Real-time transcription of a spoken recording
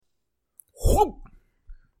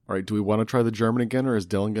All right, do we want to try the German again, or is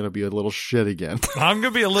Dylan going to be a little shit again? I'm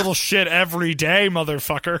going to be a little shit every day,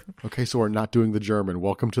 motherfucker. Okay, so we're not doing the German.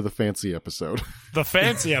 Welcome to the fancy episode. The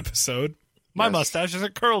fancy episode? My mustache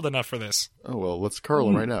isn't curled enough for this. Oh, well, let's curl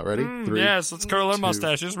them right now. Ready? 3, yes, let's curl our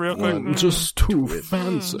mustaches real quick. 1, Just too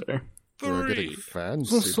fancy. We're getting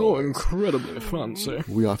fancy. So boys. incredibly fancy.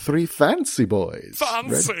 We are 3 fancy boys.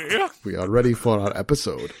 Fancy. We are ready for our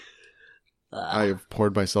episode. I have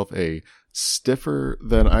poured myself a stiffer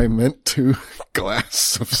than I meant to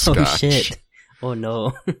glass of scotch. Oh, shit. Oh,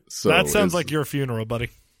 no. So that sounds like your funeral, buddy.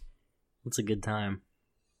 It's a good time.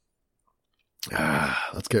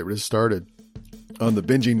 Let's get this started on the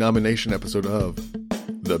Bingey nomination episode of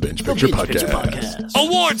the Binge Picture Podcast.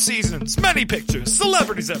 Award seasons, many pictures,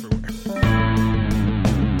 celebrities everywhere.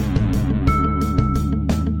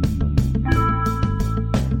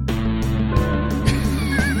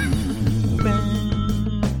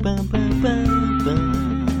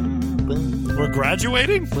 We're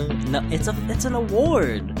graduating? No, it's an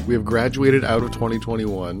award. We have graduated out of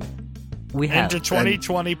 2021. We have. Into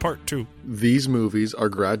 2020 Part 2. These movies are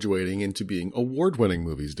graduating into being award-winning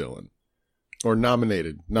movies, Dylan. Or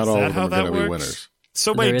nominated. Not all of them are going to be winners.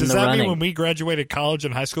 So wait, does that mean when we graduated college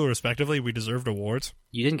and high school respectively, we deserved awards?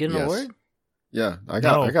 You didn't get an award? Yeah, I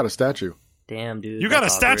got a statue. Damn, dude. You got a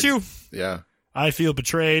statue? Yeah. I feel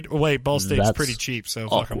betrayed. Wait, Ball State's pretty cheap, so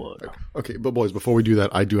fuck 'em. Okay, but boys, before we do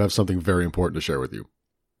that, I do have something very important to share with you.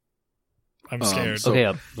 I'm scared. Okay,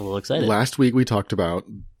 I'm a little excited. Last week we talked about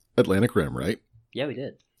Atlantic Rim, right? Yeah, we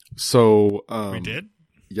did. So, we did?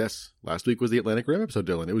 Yes. Last week was the Atlantic Rim episode,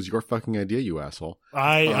 Dylan. It was your fucking idea, you asshole.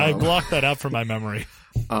 I blocked that out from my memory.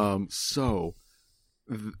 So,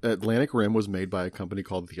 Atlantic Rim was made by a company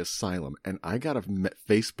called The Asylum, and I got a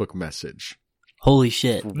Facebook message. Holy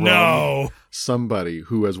shit. No. Somebody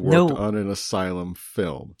who has worked on an Asylum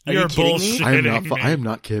film. You're bullshitting me. I am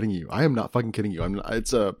not kidding you. I am not fucking kidding you.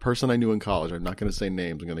 It's a person I knew in college. I'm not going to say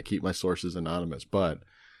names. I'm going to keep my sources anonymous. But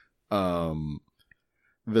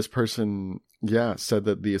this person, said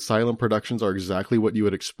that the Asylum productions are exactly what you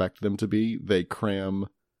would expect them to be. They cram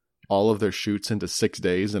all of their shoots into 6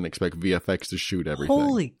 days and expect VFX to shoot everything.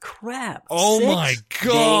 Holy crap. Oh my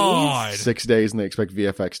God. 6 days and they expect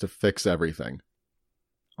VFX to fix everything.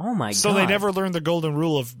 Oh my God. So they never learned the golden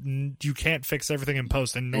rule of you can't fix everything in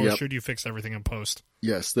post, and nor should you fix everything in post.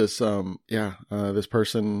 Yes, this this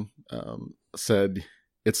person said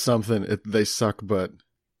it's something. They suck, but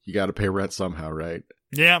you got to pay rent somehow, right?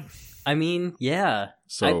 Yeah. I mean, yeah.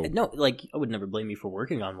 So I would never blame you for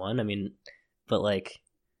working on one. I mean, but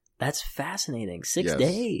that's fascinating. 6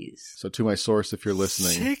 days. So to my source, if you're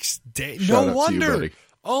listening, 6 days. Shout No out to you, wonder. buddy.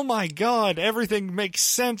 Oh my God, everything makes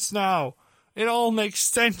sense now. It all makes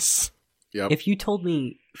sense. Yep. If you told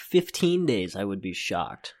me 15 days, I would be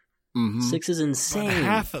shocked. Mm-hmm. 6 is insane. But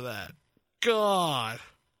half of that. God.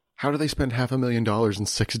 How do they spend $500,000 in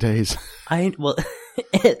 6 days?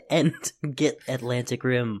 And get Atlantic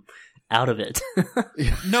Rim out of it.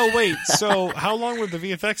 No, wait. So how long were the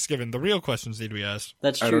VFX given? The real questions need to be asked.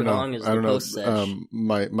 That's true. I don't know. How long is I don't the know. post-session?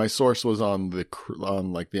 My source was on the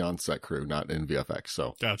on-set crew, not in VFX.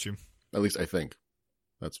 So Got you. at least I think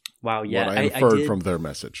that's wow. Yeah, what I inferred did from their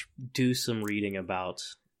message. do some reading about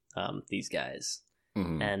these guys,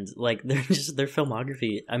 Mm-hmm. and their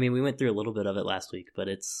filmography. I mean, we went through a little bit of it last week, but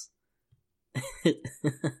it's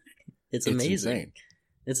it's amazing. Insane.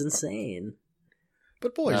 It's insane.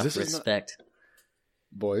 But boys, this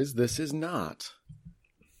is not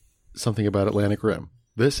something about Atlantic Rim.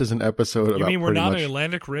 This is an episode about. You mean we're pretty not much, an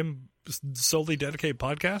Atlantic Rim solely dedicated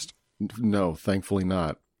podcast? No, thankfully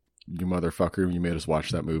not. You motherfucker! You made us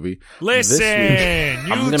watch that movie. Listen,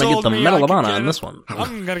 I'm gonna get the Medal of Honor on this one.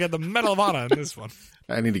 I'm gonna get the Medal of Honor on this one.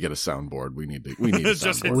 I need to get a soundboard. We need a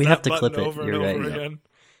soundboard. We have to clip button it. over You're and right. over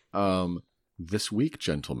again. This week,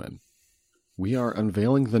 gentlemen, we are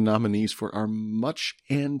unveiling the nominees for our much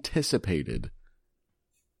anticipated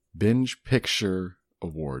Binge Picture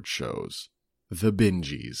Award shows, the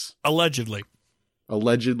Bingies. Allegedly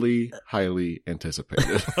highly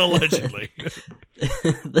anticipated. Allegedly.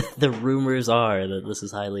 The rumors are that this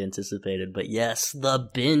is highly anticipated, but yes, the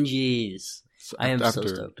Bingies. I am so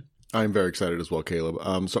stoked. I'm very excited as well,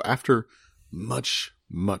 Caleb. So after much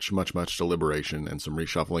deliberation and some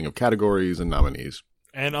reshuffling of categories and nominees.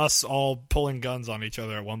 And us all pulling guns on each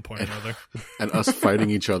other at one point or another. And us fighting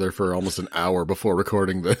each other for almost an hour before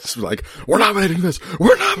recording this. Like, we're nominating this!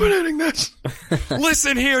 We're nominating this!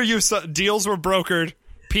 Listen here, deals were brokered.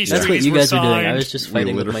 Peace That's what treaties you guys were are doing. signed. I was just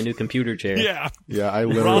fighting with my new computer chair. Yeah. Yeah, I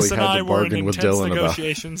literally Ross and had I to were in bargain with intense Dylan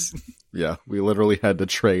negotiations. Yeah, we literally had to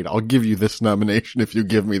trade. I'll give you this nomination if you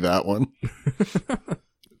give me that one.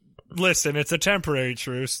 Listen, it's a temporary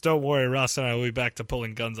truce. Don't worry, Ross and I will be back to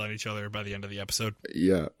pulling guns on each other by the end of the episode.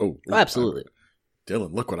 Yeah. Oh, absolutely.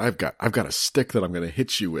 Dylan, look what I've got. I've got a stick that I'm going to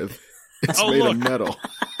hit you with. It's Oh, made look. of metal.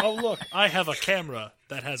 Oh, look, I have a camera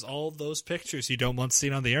that has all those pictures you don't want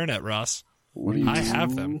seen on the internet, Ross. What do you I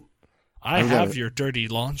have them. I I've have got- your dirty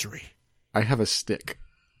laundry. I have a stick.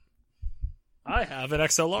 I have an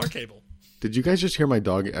XLR cable. Did you guys just hear my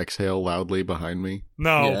dog exhale loudly behind me?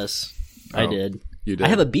 No. Yes, I Oh, did. You did? I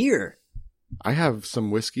have a beer. I have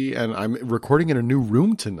some whiskey, and I'm recording in a new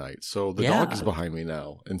room tonight, so the Yeah. dog is behind me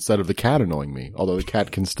now instead of the cat annoying me, although the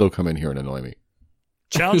cat can still come in here and annoy me.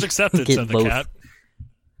 Challenge accepted, Get said the both. cat.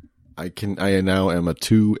 I now am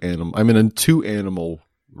I'm in a 2-animal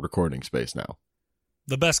recording space now.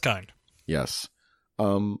 The best kind. Yes.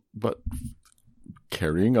 But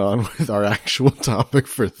carrying on with our actual topic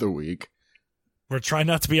for the week. We're trying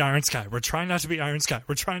not to be Iron Sky. We're trying not to be Iron Sky.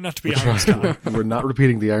 We're trying not to be Iron Sky. We're not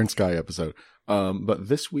repeating the Iron Sky episode. But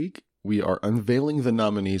this week, we are unveiling the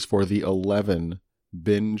nominees for the 11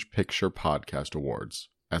 Binge Picture Podcast Awards.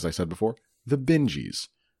 As I said before, the Bingies.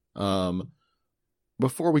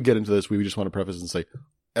 Before we get into this, we just want to preface and say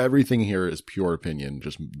everything here is pure opinion,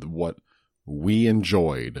 just what we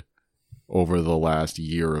enjoyed over the last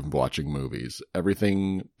year of watching movies.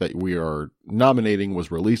 Everything that we are nominating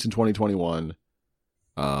was released in 2021.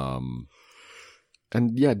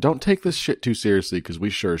 And yeah, don't take this shit too seriously because we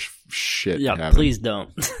sure shit Yeah, haven't. please don't.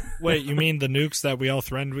 Wait, you mean the nukes that we all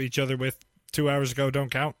threatened each other with 2 hours ago don't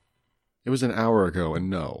count? It was an hour ago, and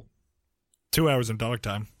no. 2 hours in dog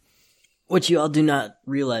time. What you all do not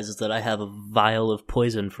realize is that I have a vial of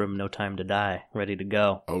poison from No Time to Die ready to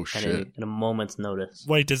go. Oh, shit. In a moment's notice.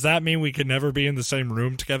 Wait, does that mean we could never be in the same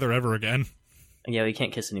room together ever again? Yeah, we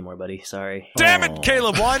can't kiss anymore, buddy. Sorry. Damn Aw. it,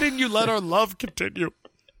 Caleb, why didn't you let our love continue?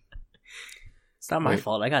 It's not my Wait.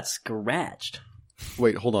 fault. I got scratched.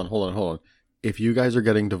 Wait, hold on. If you guys are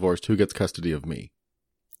getting divorced, who gets custody of me?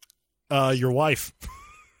 Your wife.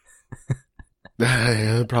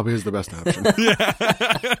 That probably is the best option.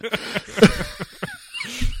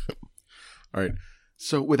 All right.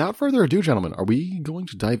 So without further ado, gentlemen, are we going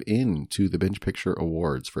to dive into the Binge Picture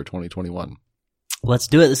Awards for 2021? Let's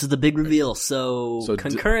do it. This is the big reveal. So So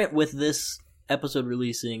concurrent with this episode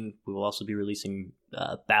releasing, we will also be releasing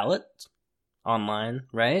ballots online,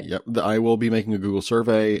 right? Yep. I will be making a Google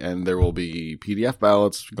survey, and there will be PDF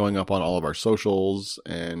ballots going up on all of our socials.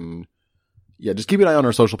 And yeah, just keep an eye on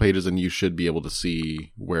our social pages, and you should be able to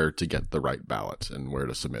see where to get the right ballot and where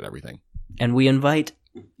to submit everything. And we invite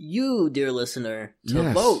you, dear listener, to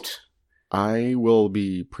Yes. vote. I will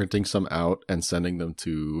be printing some out and sending them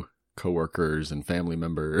to coworkers and family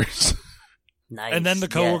members. Nice. And then the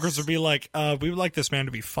coworkers yes. would be like, we would like this man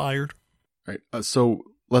to be fired. Right. So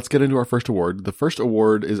let's get into our first award. The first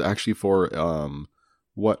award is actually for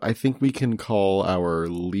what I think we can call our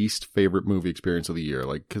least favorite movie experience of the year.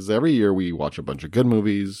 Like, because every year we watch a bunch of good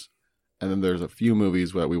movies, and then there's a few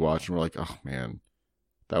movies that we watch and we're like, oh man,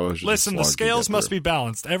 that was just. Listen, the scales must be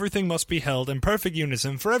balanced. Everything must be held in perfect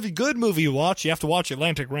unison. For every good movie you watch, you have to watch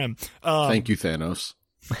Atlantic Rim. Thank you, Thanos.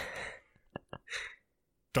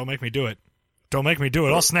 Don't make me do it. Don't make me do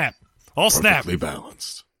it. I'll snap. I'll snap. Perfectly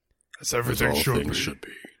balanced. As As everything all should things be. should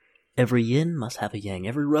be. Every yin must have a yang.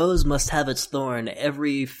 Every rose must have its thorn.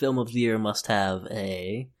 Every film of the year must have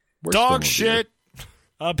a... Worst film Dog of the year. shit.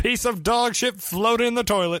 A piece of dog shit floating in the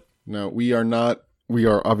toilet. No, we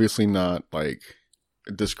are obviously not like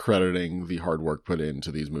discrediting the hard work put into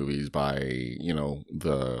these movies by,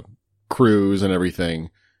 the crews and everything.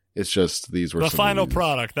 It's just these were The some final movies-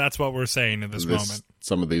 product. That's what we're saying in this moment.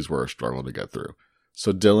 Some of these were a struggle to get through.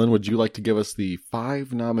 So Dylan, would you like to give us the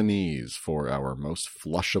 5 nominees for our most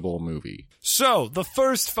flushable movie? So, the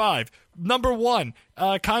first 5. Number 1,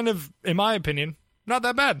 kind of, in my opinion, not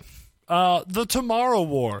that bad. The Tomorrow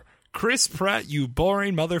War. Chris Pratt, you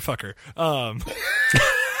boring motherfucker.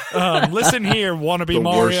 Listen here, wannabe The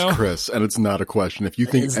Mario. worst Chris, and it's not a question. If you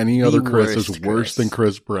think It's any the other Chris is worst worse Chris. than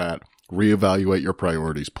Chris Pratt, reevaluate your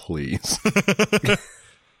priorities, please.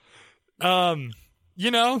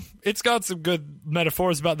 It's got some good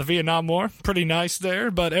metaphors about the Vietnam War. Pretty nice there,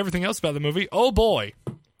 but everything else about the movie, oh boy.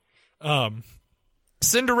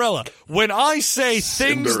 Cinderella. When I say things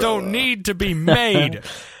Cinderella. don't need to be made,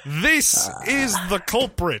 this is the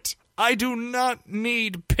culprit. I do not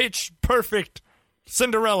need pitch perfect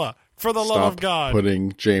Cinderella. For the love of God.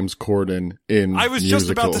 Putting James Corden in I was musicals.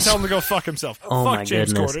 just about to tell him to go fuck himself. Oh fuck my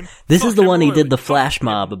James goodness. Corden. This Fuck is the him one he royally. did the Fuck flash him.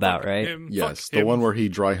 mob about, Fuck right? him. Yes, Fuck the him. one where he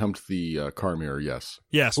dry humped the car mirror, yes.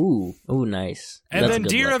 Yes. Ooh, nice. And That's a then good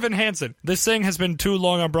Dear look. Evan Hansen. This thing has been too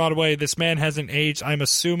long on Broadway. This man hasn't aged. I'm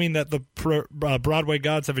assuming that the Broadway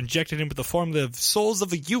gods have injected him with the formative souls of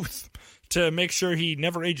the youth to make sure he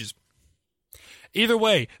never ages. Either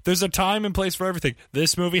way, there's a time and place for everything.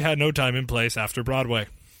 This movie had no time and place after Broadway.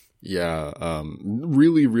 Yeah,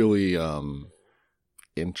 really, really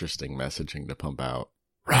interesting messaging to pump out.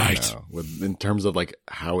 Right. In terms of like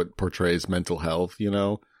how it portrays mental health, you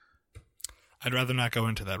know? I'd rather not go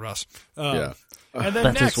into that, Russ. Yeah. And then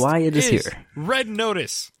That next is why it is here. Red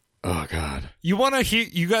Notice. Oh, God. You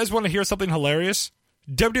guys want to hear something hilarious?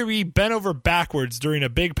 WWE bent over backwards during a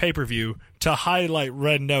big pay-per-view to highlight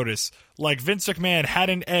Red Notice. Like Vince McMahon had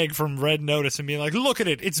an egg from Red Notice and being like, look at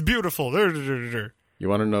it, it's beautiful. You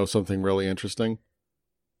want to know something really interesting?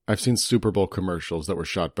 I've seen Super Bowl commercials that were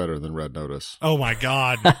shot better than Red Notice. Oh my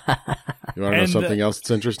God. You want to know And, something else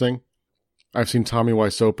that's interesting? I've seen Tommy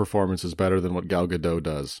Wiseau performances better than what Gal Gadot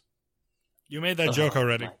does. You made that joke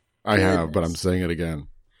already. I have, but I'm saying it again.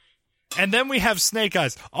 And then we have Snake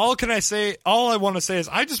Eyes. All I want to say is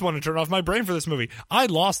I just want to turn off my brain for this movie. I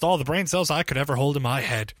lost all the brain cells I could ever hold in my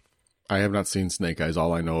head. I have not seen Snake Eyes.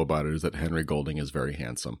 All I know about it is that Henry Golding is very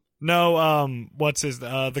handsome. No, what's his,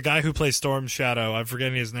 the guy who plays Storm Shadow. I'm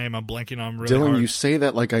forgetting his name. I'm blanking on him really Dylan, hard. you say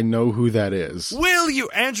that like I know who that is. Will you?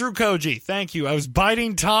 Andrew Koji. Thank you. I was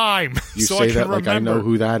biding time You so say I can that remember. like I know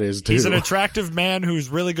who that is, too. He's an attractive man who's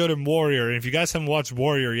really good in Warrior. And if you guys haven't watched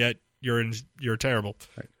Warrior yet, you're terrible.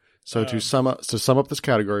 So to sum up this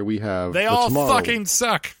category, we have They the all Tomorrow. fucking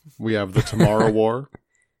suck. We have The Tomorrow War,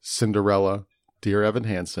 Cinderella, Dear Evan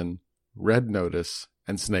Hansen, Red Notice,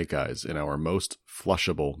 and Snake Eyes in our most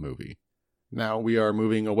flushable movie. Now we are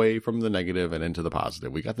moving away from the negative and into the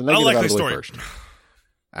positive. We got the negative out Unlikely of the way story. first.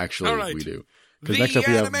 Actually, All right. we do. The Because next up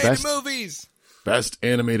we have animated movies. best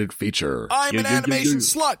animated feature. I'm an Yeah, yeah, yeah, animation yeah.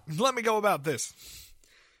 slut. Let me go about this.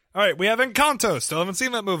 All right, we have Encanto. Still haven't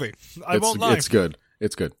seen that movie. I won't lie. It's good.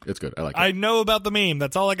 It's good. It's good. I like it. I know about the meme.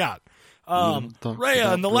 That's all I got. talk Raya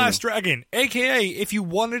about and the Bruno. Last Dragon, aka if you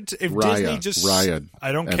wanted to, if Raya, Disney just, Raya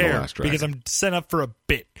I don't and the care Last Dragon. because I'm set up for a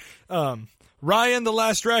bit. Raya and the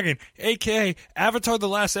Last Dragon, aka Avatar: The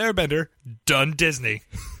Last Airbender, done Disney.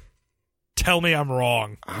 Tell me I'm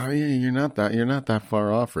wrong. Oh yeah, you're not that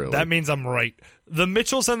far off, really. That means I'm right. The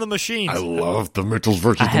Mitchells and the Machines. I love the Mitchells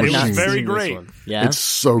versus I the have It not was Machines. very seen this great. one. Yeah, It's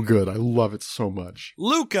so good. I love it so much.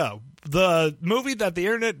 Luca, the movie that the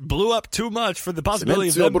internet blew up too much for the possibility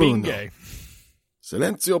Silenzio of them being Bruno. gay.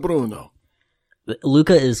 Silenzio Bruno.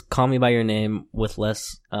 Luca is Call Me by Your Name with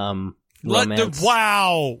less romance.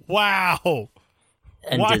 Wow.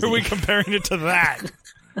 and Why Disney. are we comparing it to that?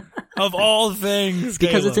 Of all things,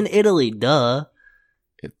 Because it's Caleb. in Italy, duh.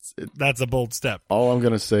 That's a bold step. All I'm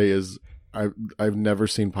gonna say is I've never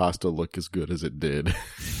seen pasta look as good as it did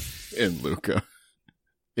in Luca.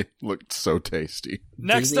 It looked so tasty.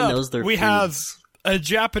 Next Disney knows up, their we food. have a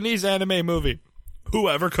Japanese anime movie.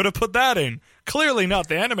 Whoever could have put that in? Clearly not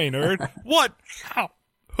the anime nerd. What? How?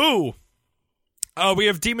 Who? We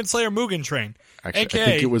have Demon Slayer Mugen Train. Actually, AKA, I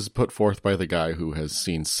think it was put forth by the guy who has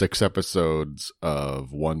seen 6 episodes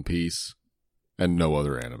of One Piece and no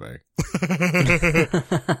other anime.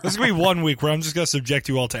 This is going to be 1 week where I'm just going to subject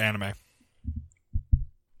you all to anime.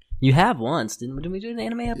 You have once, didn't we do an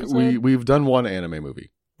anime episode? We've done one anime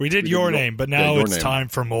movie, We did We Your did Name, but yeah, now Your it's Name. time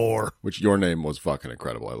for more. which Your Name was fucking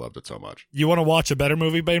incredible. I loved it so much. You want to watch a better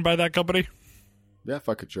movie made by that company? Yeah,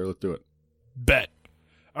 fuck it, sure, let's do it. Bet.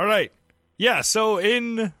 All right. Yeah, so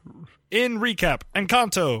in recap,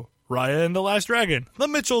 Encanto, Raya and the Last Dragon, The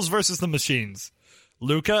Mitchells versus the Machines,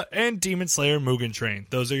 Luca, and Demon Slayer Mugen Train.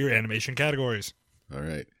 Those are your animation categories. All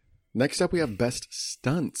right. Next up, we have Best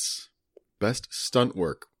Stunts. Best Stunt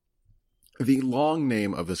Work. The long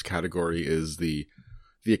name of this category is the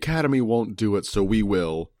Academy Won't Do It, So We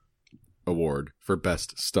Will award for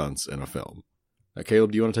Best Stunts in a Film. Now,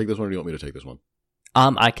 Caleb, do you want to take this one or do you want me to take this one?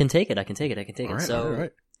 I can take it. I can take All it. right, So, all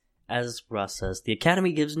right. as Ross says, the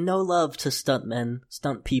Academy gives no love to stuntmen,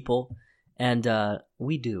 stunt people, and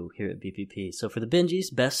we do here at BPP. So for the Bingies,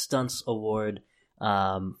 Best Stunts Award,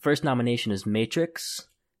 first nomination is Matrix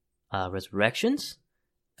Resurrections.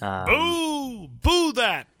 Boo! Boo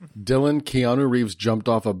that! Dylan, Keanu Reeves jumped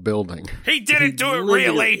off a building. He didn't do it Literally-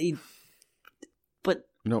 really! But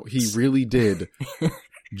No, he really did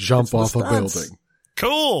jump It's the off a stunts. building.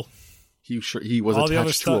 Cool! He was All the other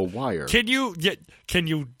attached to a stuff. wire. Can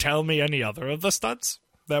you tell me any other of the stunts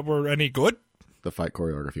that were any good? The fight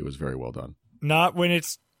choreography was very well done. Not when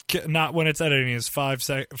it's not when it's editing. Is 5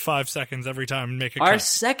 seconds every time. Make a Our cut.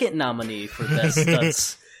 second nominee for best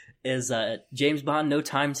stunts is James Bond: No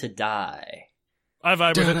Time to Die. I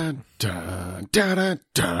vibe with it.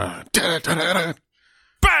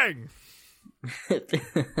 Bang!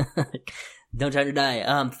 No Time to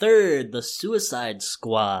Die. Third, The Suicide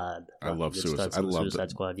Squad. I love Good Suicide. stunts I in The loved Suicide it.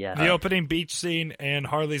 Squad. Yeah. The opening beach scene and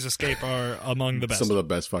Harley's escape are among the best. Some of the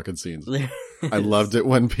best fucking scenes. I loved it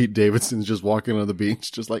when Pete Davidson's just walking on the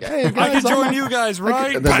beach, just like, hey, guys, I can join I'm- you guys,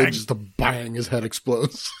 right? And then Bang! they just a bang, his head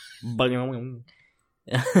explodes. The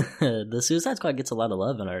Suicide Squad gets a lot of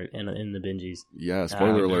love in the Bingies. Yeah,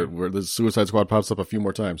 spoiler alert, where the Suicide Squad pops up a few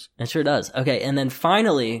more times. It sure does. Okay, and then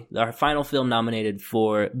finally, our final film nominated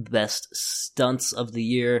for Best Stunts of the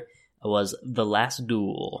Year was The Last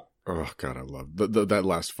Duel. Oh, God, I love that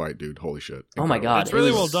last fight, dude. Holy shit. Oh my Incredible. God. It's really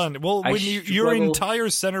it well was- done. Well, I when your struggle- entire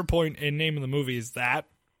center point and name of the movie is that,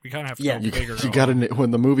 we kind of have to Yeah. go bigger. You gotta,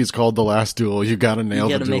 when the movie's called The Last Duel, you gotta nail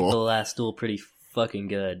You the gotta make The duel. Last Duel pretty fucking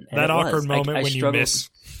good. And that it was. awkward moment I when you struggled- miss.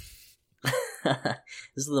 This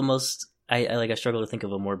is the most. I struggle to think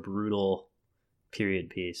of a more brutal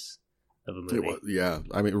period piece of a movie. Yeah,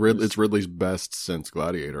 I mean, it's Ridley's best since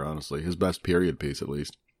Gladiator, honestly. His best period piece, at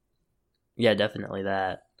least. Yeah, definitely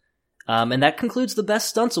that. And that concludes the Best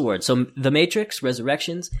Stunts Award. So The Matrix,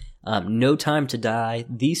 Resurrections, No Time to Die,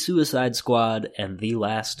 The Suicide Squad, and The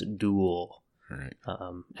Last Duel. All right.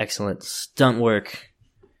 Excellent stunt work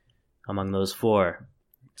among those four.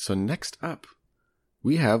 So next up,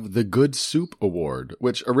 we have the Good Soup Award,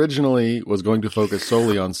 which originally was going to focus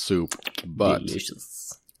solely on soup, but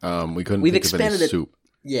Delicious. we couldn't We've think of any expanded it. soup.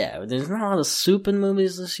 Yeah, there's not a lot of soup in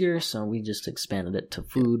movies this year, so we just expanded it to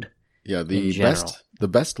food. Yeah, in the general.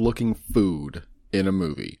 best looking food in a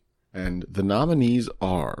movie. And the nominees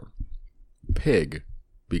are Pig,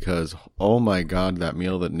 because oh my God, that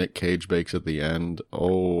meal that Nick Cage bakes at the end.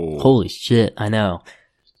 Oh. Holy shit, I know.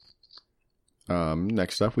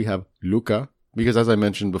 Next up we have Luca, because as I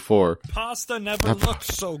mentioned before, Pasta never looked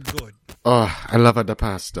so good. oh, I love the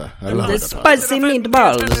pasta. I love The the pasta. spicy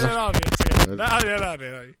meatballs.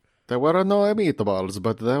 There were no meatballs,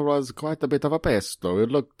 but there was quite a bit of a pesto. It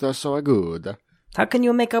looked so good. How can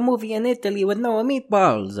you make a movie in Italy with no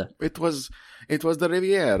meatballs? It was the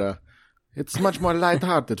Riviera. It's much more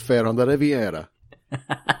light-hearted fare on the Riviera.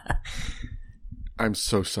 I'm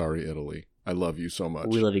so sorry, Italy. I love you so much.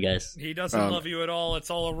 We love you guys. He doesn't love you at all. It's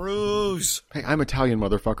all a ruse. Hey, I'm Italian,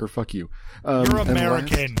 motherfucker. Fuck you. You're and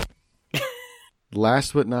American.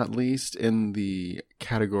 Last but not least, in the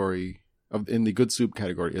good soup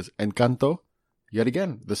category is Encanto. Yet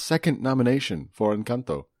again, the second nomination for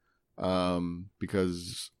Encanto,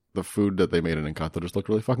 because the food that they made in Encanto just looked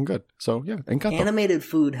really fucking good. So yeah, Encanto. Animated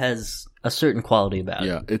food has a certain quality about it.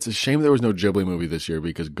 Yeah, it's a shame there was no Ghibli movie this year,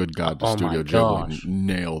 because good God, does Oh my Studio gosh. Ghibli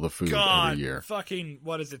nail the food God, every year. fucking,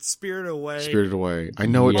 what is it? Spirited Away. Spirited Away. I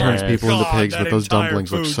know it turns Yes. people into God, pigs, that but those entire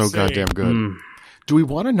dumplings look food so scene. goddamn good. Mm. Do we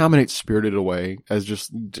want to nominate Spirited Away as just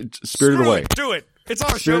Spirited Screw Away? it, do it. It's our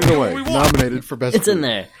show. Spirited Do Away, what we want. nominated for best. It's in food.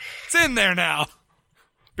 there. It's in there now.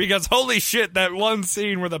 Because holy shit, that one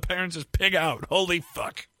scene where the parents just pig out. Holy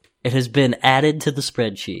fuck. It has been added to the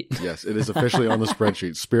spreadsheet. Yes, it is officially on the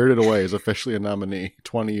spreadsheet. Spirited Away is officially a nominee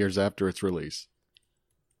 20 years after its release.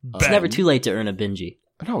 It's never too late to earn a Bingey.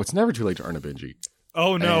 No, it's never too late to earn a Bingey.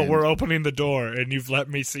 Oh no, And- we're opening the door and you've let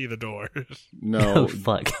me see the door. No, Oh,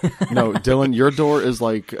 fuck. no, Dylan, your door is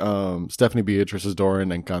like Stephanie Beatrice's door in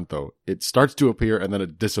Encanto. It starts to appear and then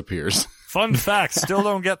it disappears. Fun fact, still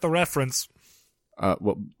don't get the reference.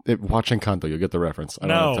 Watch Encanto, you'll get the reference. I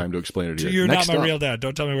don't No. have time to explain it here. You're Next not my up- real dad.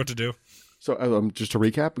 Don't tell me what to do. So, just to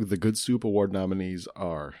recap, the Good Soup Award nominees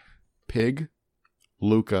are Pig,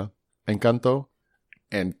 Luca, Encanto,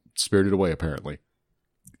 and Spirited Away, apparently.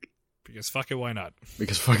 Because fuck it, why not?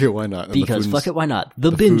 Because fuck it, why not? And the Because food fuck and- it, why not?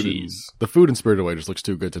 The food Bingies. and- The food in Spirited Away just looks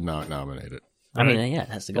too good to not nominate it. I mean, yeah, it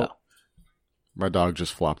has to go. My dog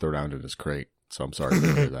just flopped around in his crate, so I'm sorry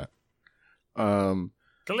to hear that.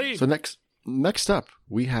 Khalid. So next up,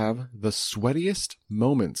 we have the Sweatiest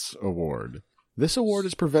Moments Award. This award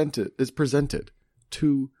is presented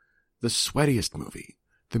to the sweatiest movie,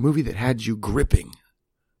 the movie that had you gripping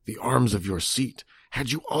the arms of your seat,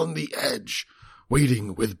 had you on the edge,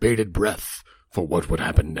 waiting with bated breath for what would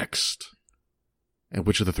happen next. And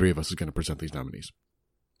which of the three of us is going to present these nominees?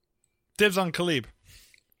 Dibs on Khalib.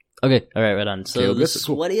 Okay, all right, right on. So Caleb the gets it,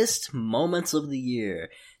 cool. sweatiest moments of the year.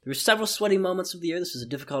 There were several sweaty moments of the year. This was a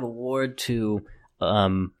difficult award to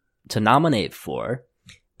nominate for.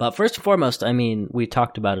 But first and foremost, I mean, we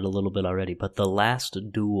talked about it a little bit already, but The Last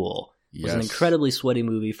Duel was an Yes. incredibly sweaty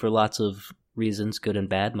movie for lots of reasons, good and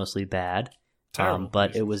bad, mostly bad. Terrible But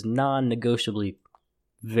reasons. it was non-negotiably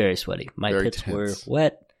Very sweaty. My Very pits were tense.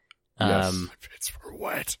 wet. Yes. It's for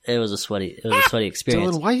wet. It was a sweaty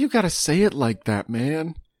experience. Dylan, why you gotta say it like that,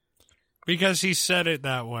 man? Because he said it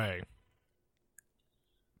that way.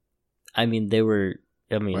 I mean, they were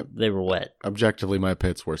wet. Objectively, my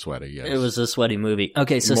pits were sweaty, yes. It was a sweaty movie.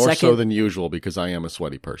 Okay, so More second, so than usual because I am a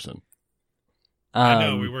sweaty person. I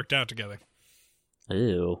know, we worked out together.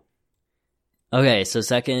 Ew. Okay, so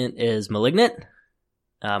second is Malignant,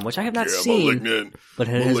 which I have not seen, Malignant. but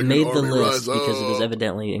it has Malignant made the Army list Rise because it is Up.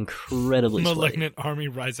 evidently incredibly Malignant Army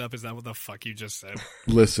Rise Up. Is that what the fuck you just said?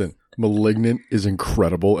 Listen, Malignant is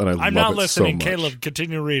incredible, and I love I'm not it listening. so much. Caleb,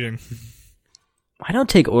 continue reading. sweaty. I don't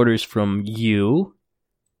take orders from you.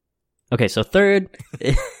 Okay, so third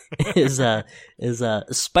is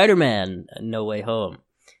Spider-Man: No Way Home,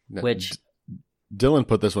 No, which Dylan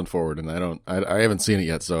put this one forward, and I haven't seen it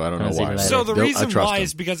yet, so I don't know Haven't seen why. it So the I reason trust why him.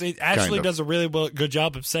 is because it actually Kind of. does a really good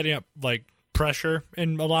job of setting up like pressure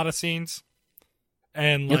in a lot of scenes,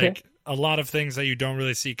 and like Okay. a lot of things that you don't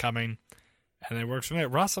really see coming, and it works from there.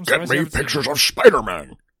 Ross, I'm Get surprised you me haven't seen pictures of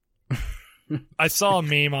Spider-Man. it. I saw a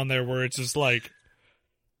meme on there where it's just like,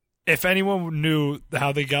 if anyone knew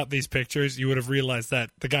how they got these pictures, you would have realized that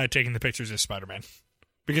the guy taking the pictures is Spider-Man,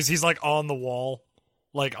 because he's like on the wall,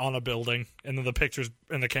 like on a building, and then the pictures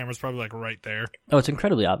and the camera's probably like right there. oh, it's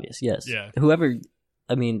incredibly obvious. Yes. Yeah. Whoever,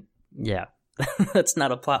 I mean, yeah, that's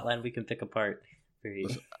not a plot line we can pick apart. Very.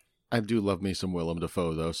 I do love me some Willem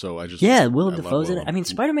Dafoe, though, so I just... Yeah, Willem I love Dafoe's in it. Willem. I mean,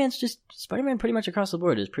 Spider-Man pretty much across the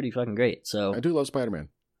board is pretty fucking great. So I do love Spider-Man.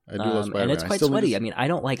 I do love Spider-Man. and it's I quite still need sweaty. to- I mean, I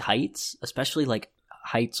don't like heights, especially like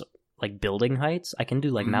heights, like building heights. I can do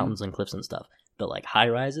like Mhm. mountains and cliffs and stuff, but like high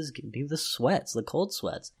rises give me the sweats, the cold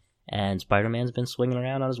sweats. And Spider-Man's been swinging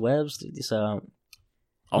around on his webs, so I'm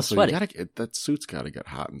Also, sweaty. that suit's got to get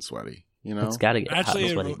hot and sweaty, you know? It's got to get Actually, hot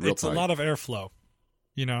and sweaty. Real it's a tight. lot of airflow.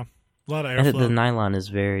 You know, a lot of And the airflow. nylon is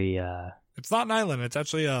very It's not nylon. It's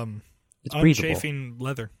actually it's breathable. unchafing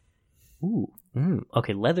leather. Ooh,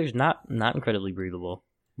 okay. Leather's not incredibly breathable,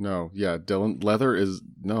 No, yeah, Dylan, leather is...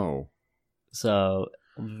 No. so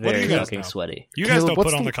do very you guys fucking know? sweaty. You guys Caleb, don't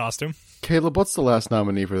what's put on the- the costume. Caleb, what's the last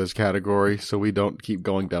nominee for this category so we don't keep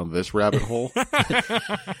going down this rabbit hole?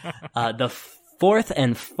 The fourth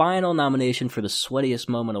and final nomination for the Sweatiest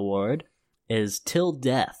Moment Award is Till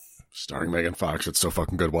Death. Starring Megan Fox. It's so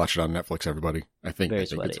fucking good. Watch it on Netflix, everybody. I think Very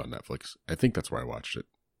it's sweaty. on Netflix. I think that's where I watched it.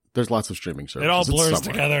 There's lots of streaming services. It all It's blurs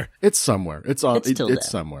somewhere. together. It's somewhere. It's on. It's It's, Till it's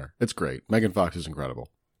Death. somewhere. It's great. Megan Fox is incredible.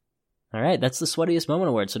 All right, that's the Sweatiest Moment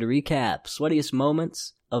Award. So to recap, Sweatiest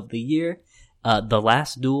Moments of the Year, The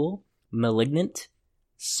Last Duel, Malignant,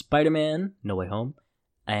 Spider-Man, No Way Home,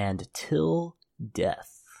 and Till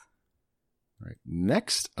Death. All right.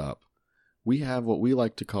 Next up, we have what we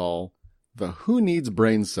like to call the Who Needs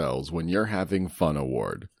Brain Cells When You're Having Fun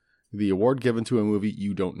award. The award given to a movie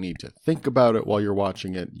you don't need to think about it while you're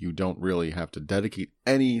watching it. You don't really have to dedicate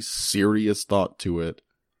any serious thought to it.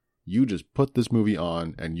 You just put this movie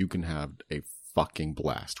on and you can have a fucking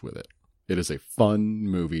blast with it. It is a fun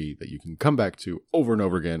movie that you can come back to over and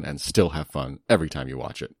over again and still have fun every time you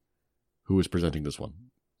watch it. Who is presenting this one?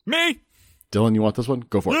 Me. Dylan, you want this one?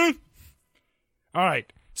 Go for it. All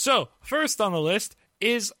right. So first on the list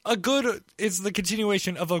is the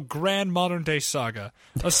continuation of a grand modern day saga,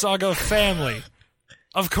 a saga of family,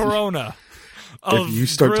 of Corona. If you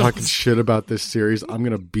start grills. talking shit about this series, I'm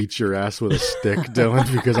going to beat your ass with a stick,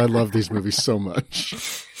 Dylan, because I love these movies so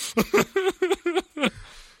much.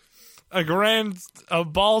 A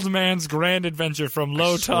bald man's grand adventure from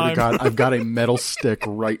low Swear to time. God, I've got a metal stick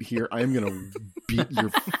right here. I am going to beat your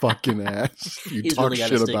fucking ass if you He's talk really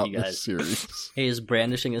got a shit stick, about you this guys. series. He is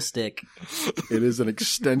brandishing a stick. It is an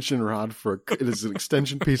extension rod it is an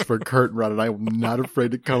extension piece for a curtain rod, and I am not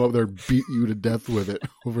afraid to come up there and beat you to death with it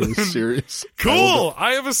over this series. Cool.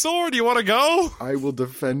 I have a sword. You want to go? I will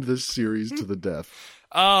defend this series to the death.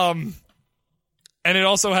 And it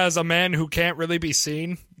also has a man who can't really be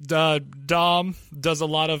seen. Dom does a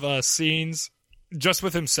lot of scenes just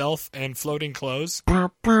with himself and floating clothes.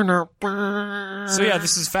 So yeah,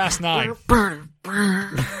 this is Fast 9.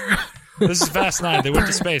 This is Fast 9. They went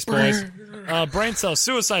to space, boys. Brain Cell,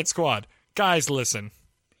 Suicide Squad. Guys, listen.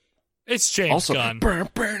 It's James Also, Gunn.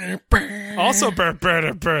 Also,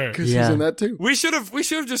 because Yeah. he's in that too. we should have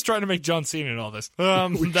just tried to make John Cena in all this. We That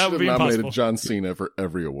should would have be nominated impossible. John Cena for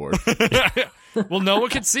every award, Well, no one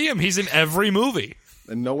can see him. He's in every movie.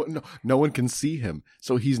 and no one can see him.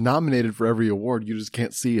 So he's nominated for every award. You just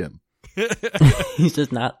can't see him. He's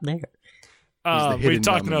just not there. the We hidden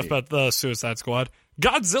talked enough nominee. about the Suicide Squad.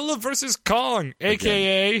 Godzilla vs. Kong,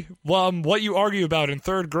 a.k.a. What you argue about in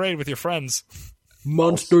third grade with your friends.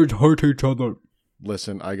 Monsters hurt each other.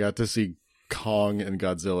 Listen, I got to see Kong and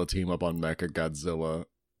Godzilla team up on Mecha Godzilla.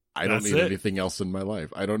 I don't That's need it. anything else in my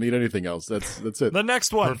life. I don't need anything else. That's it. The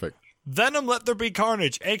next one. Perfect. Venom Let There Be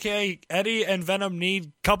Carnage, a.k.a. Eddie and Venom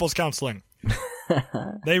need couples counseling.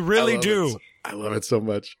 They really do. I love it so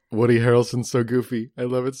much. Woody Harrelson's so goofy. I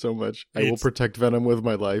love it so much. I will protect Venom with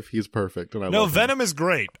my life. He's perfect. And I love him. Venom is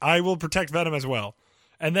great. I will protect Venom as well.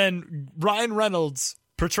 And then Ryan Reynolds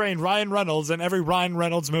portraying Ryan Reynolds in every Ryan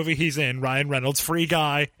Reynolds movie he's in. Ryan Reynolds, free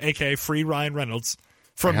guy, a.k.a. free Ryan Reynolds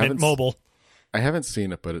from Mint Mobile. I haven't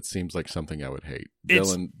seen it, but it seems like something I would hate.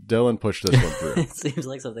 Dylan pushed this one through. It seems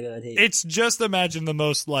like something I would hate. It's just imagine the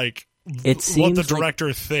most like It seems what the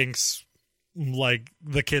director thinks like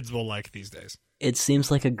the kids will like these days. It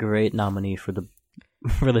seems like a great nominee for the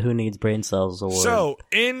Who Needs Brain Cells award. So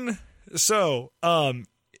in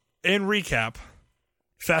recap,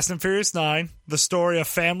 Fast and Furious 9, the story of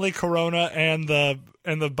family, Corona, and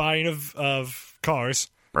the buying of cars.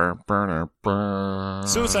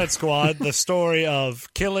 Suicide Squad, the story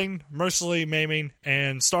of killing, mercilessly maiming,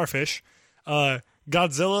 and Starfish.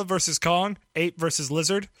 Godzilla versus Kong, Ape versus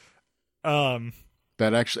Lizard.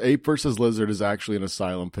 That actually, Ape versus Lizard is actually an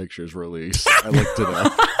Asylum Pictures release. I looked it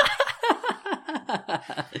up.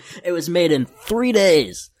 It was made in 3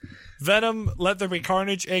 days. Venom Let There Be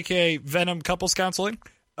Carnage, aka Venom Couples Counseling.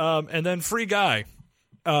 And then Free Guy.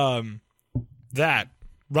 That.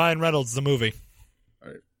 Ryan Reynolds, the movie. All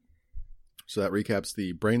right. So that recaps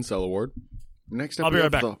the Brain Cell Award. Next up, I'll be right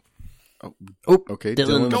back. Okay.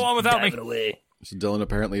 Dylan, Go on without me. So Dylan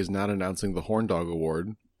apparently is not announcing the Horn Dog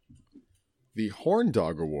Award. The Horn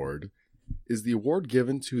Dog Award is the award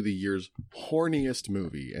given to the year's horniest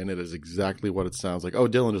movie, and it is exactly what it sounds like. Oh,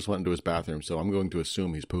 Dylan just went into his bathroom, so I'm going to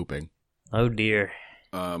assume he's pooping. Oh, dear.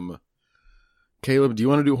 Caleb, do you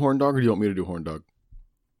want to do Horn Dog, or do you want me to do Horn Dog?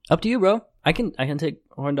 Up to you, bro. I can take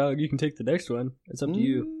Horn Dog. You can take the next one. It's up to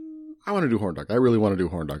you. I want to do Horn Dog. I really want to do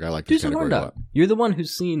Horn Dog. I like Do this some category Horn a lot. Dog. You're the one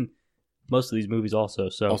who's seen most of these movies also,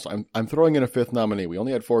 so... Also, I'm throwing in a fifth nominee. We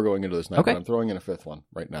only had 4 going into this night, Okay. but I'm throwing in a fifth one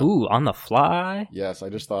right now. Ooh, on the fly? Yes, I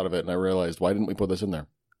just thought of it, and I realized, why didn't we put this in there?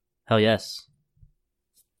 Hell yes.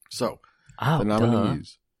 So, Oh, the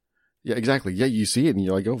nominees. Yeah, exactly. Yeah, you see it, and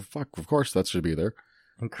you're like, oh, fuck, of course that should be there.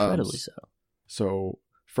 Incredibly so. So,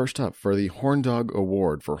 first up, for the Horn Dog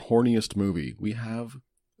Award for Horniest Movie, we have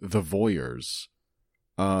The Voyeurs.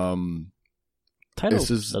 Title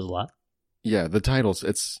says a lot. Yeah, the titles.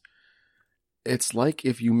 It's like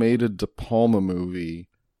if you made a De Palma movie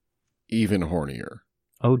even hornier.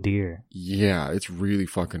 Oh, dear. Yeah, it's really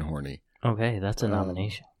fucking horny. Okay, that's a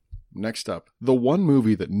nomination. Next up, the one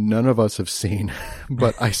movie that none of us have seen,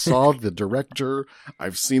 but I saw the director,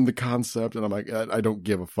 I've seen the concept, and I'm like, I don't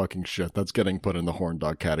give a fucking shit. That's getting put in the Horn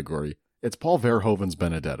Dog category. It's Paul Verhoeven's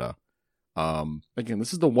Benedetta. Again,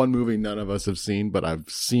 this is the one movie none of us have seen, but I've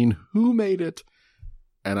seen who made it,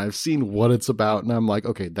 and I've seen what it's about, and I'm like,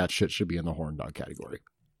 okay, that shit should be in the Horn Dog category.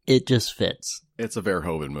 It just fits. It's a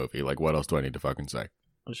Verhoeven movie. Like, what else do I need to fucking say?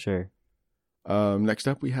 Sure. Next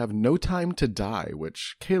up, we have No Time to Die,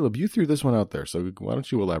 which, Caleb, you threw this one out there, so why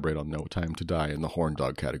don't you elaborate on No Time to Die in the Horn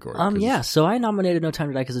Dog category? Yeah, so I nominated No Time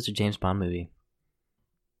to Die because it's a James Bond movie.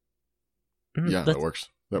 Yeah, that works.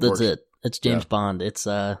 That's works. it. It's James Bond. It's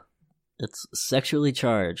sexually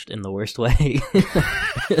charged in the worst way.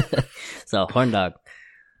 So, Horn Dog.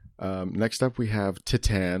 Next up, we have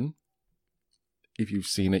Titan. If you've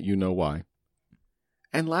seen it, you know why.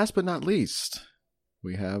 And last but not least,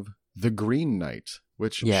 we have The Green Knight,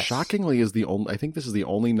 which shockingly is I think this is the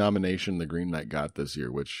only nomination The Green Knight got this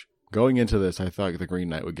year, which going into this, I thought The Green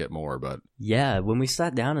Knight would get more, but... Yeah, when we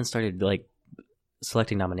sat down and started,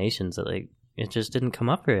 selecting nominations, it just didn't come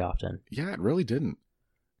up very often. Yeah, it really didn't.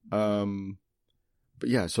 But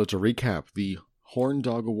yeah, so to recap, the Horn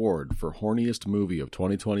Dog Award for Horniest Movie of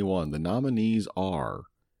 2021, the nominees are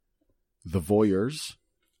The Voyeurs,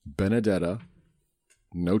 Benedetta,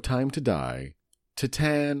 No Time to Die,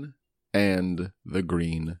 Titan, and The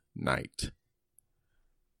Green Knight.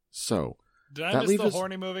 So, Did I miss the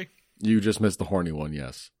horny movie? You just missed the horny one,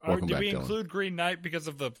 yes. Welcome did back, we Dylan. include Green Knight because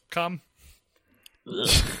of the cum? Ugh.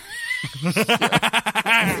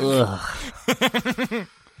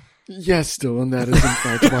 Yes, Dylan, that is in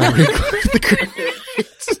fact why we included The Green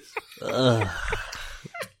Knight.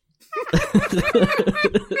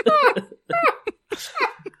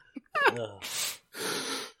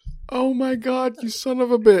 Oh my god, you son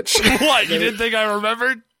of a bitch. What? You didn't think I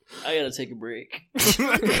remembered? I gotta take a break.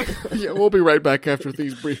 Yeah, we'll be right back after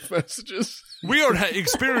these brief messages. We are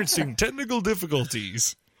experiencing technical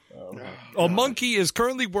difficulties. A monkey is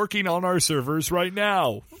currently working on our servers right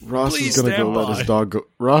now. Ross Please is gonna go let his dog go.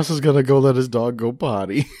 Ross is gonna go let his dog go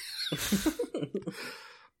potty.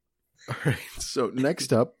 All right. So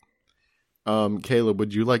next up, Caleb,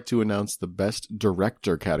 would you like to announce the best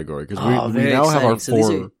director category? Because we very now have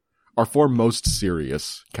exciting. our four most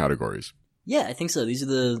serious categories. Yeah, I think so. These are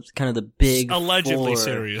the kind of the big Allegedly four.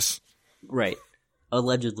 serious. Right.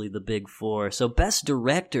 Allegedly the big four. So best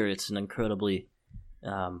director, it's an incredibly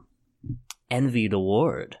envied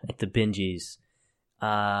award at the Bingies.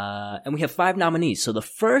 And we have 5 nominees. So the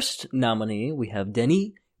first nominee, we have Denis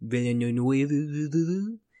Villeneuve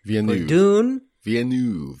for Dune.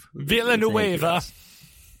 Villanueva.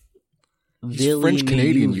 He's French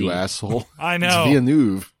Canadian, you asshole. I It's know.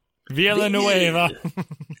 Villeneuve. Villanueva.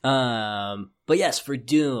 But yes, for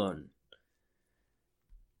Dune.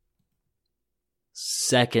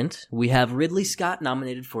 Second, we have Ridley Scott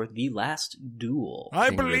nominated for The Last Duel. I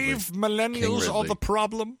King believe King millennials are Ridley. the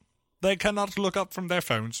problem. They cannot look up from their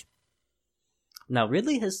phones. Now,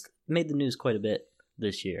 Ridley has made the news quite a bit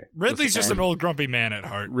this year. Ridley's just an old grumpy man at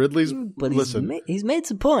heart. Ridley's But listen. he's made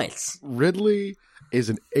some points. Ridley is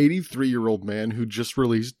an 83-year-old man who just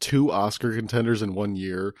released 2 Oscar contenders in 1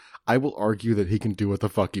 year. I will argue that he can do what the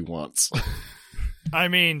fuck he wants. I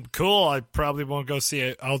mean, cool. I probably won't go see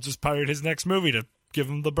it. I'll just pirate his next movie to give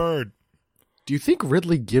him the bird. Do you think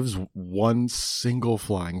Ridley gives one single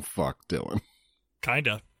flying fuck, Dylan?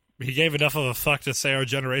 Kinda. He gave enough of a fuck to say our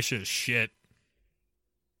generation is shit.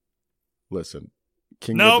 Listen,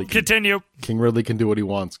 Nope, continue. King Ridley can do what he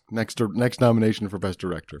wants. Next nomination for Best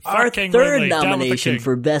Director. Our King third Ridley, down with the nomination king.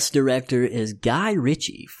 for Best Director is Guy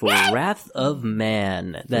Ritchie for Wrath of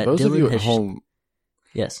Man. For those of you at home,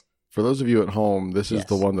 Yes. For those of you at home, this is Yes.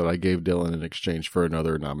 the one that I gave Dylan in exchange for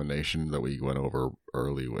another nomination that we went over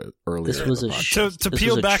earlier. This was in a the sh- podcast. To This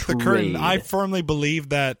peel was a back the curtain, trade. I firmly believe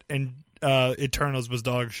that Eternals was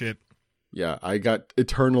dog shit. Yeah, I got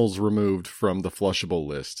Eternals removed from the flushable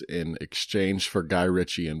list in exchange for Guy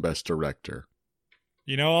Ritchie and Best Director.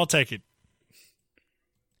 You know, I'll take it.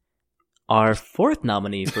 Our fourth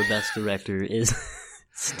nominee for Best Director is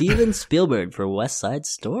Steven Spielberg for West Side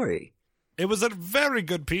Story. It was a very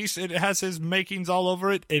good piece. It has his makings all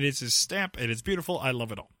over it. It is his stamp. It is beautiful. I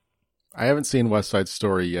love it all. I haven't seen West Side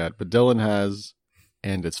Story yet, but Dylan has,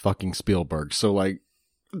 and it's fucking Spielberg. So, like,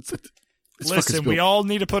 it's fucking Listen, we Spielberg. all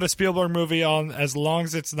need to put a Spielberg movie on as long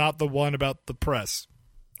as it's not the one about the press.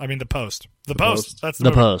 I mean, the Post. The Post. Post. That's The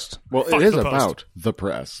movie. Post. Well, Fuck it is The Post. about the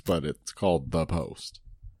press, but it's called The Post.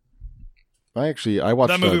 I watched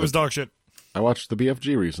That movie was dog shit. I watched the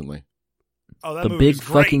BFG recently. Oh, that The movie big was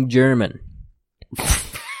great. fucking German.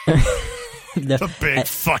 The big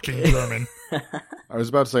fucking German. I was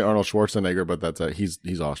about to say Arnold Schwarzenegger, but that's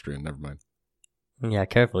he's Austrian. Never mind. Yeah,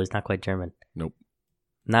 careful. He's not quite German. Nope.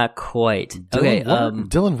 Not quite. Dylan, Okay.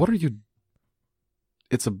 Dylan, what are you?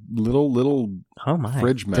 It's a little. Oh my.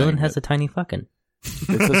 fridge Dylan magnet. has a tiny fucking.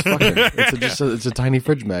 It says fucking. It's a tiny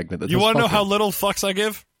fridge magnet. That You says want to know fucking. how little fucks I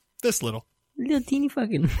give? This little. Little teeny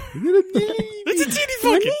fucking. It's a teeny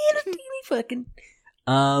fucking. Little teeny fucking.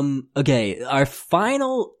 Okay. Our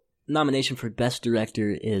final nomination for Best Director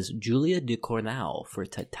is Julia Ducournau for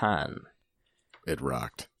Titan. It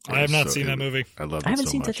rocked. It I have was not so- seen that movie. I loved it. I haven't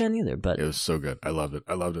so seen much. Titan either, but It was so good. I loved it.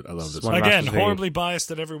 I loved it. One of Again, Ross's very- horribly biased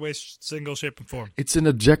in every way, single shape and form. It's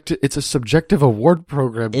It's a subjective award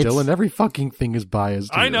program, It's- Dylan. Every fucking thing is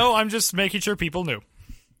biased. I here. know. I'm just making sure people knew.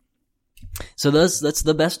 So that's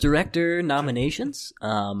the Best Director nominations. There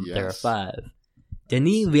are Yes. 5.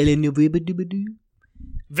 Denis Villeneuve.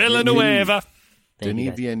 Villanueva.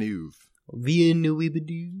 Denis Villeneuve. Villa.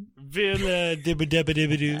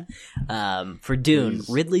 For Dune, Please-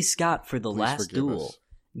 Ridley Scott for The please Last forgive Duel, us.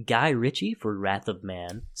 Guy Ritchie for Wrath of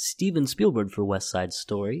Man, Steven Spielberg for West Side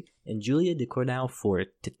Story, and Julia Ducournau for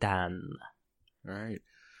Titan. All right.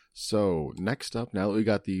 So next up, now that we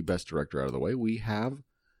got the best director out of the way, we have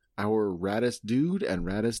our Raddest Dude and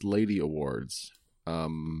Raddest Lady awards.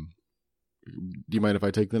 Do you mind if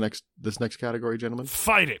I take this next category, gentlemen?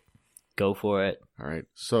 Fight it. Go for it. All right.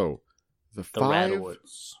 So the The Rad 5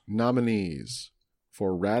 Awards. nominees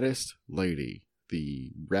for Raddest Lady,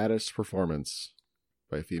 the raddest performance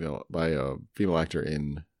by a female actor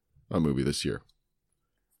in a movie this year.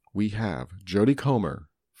 We have Jodie Comer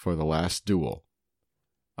for The Last Duel.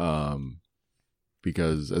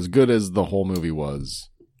 Because as good as the whole movie was,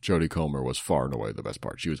 Jodie Comer was far and away the best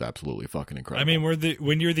part. She was absolutely fucking incredible. I mean,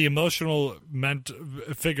 when you're the emotional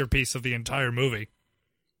figure piece of the entire movie,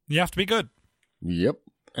 you have to be good. Yep.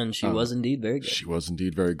 And she was indeed very good. She was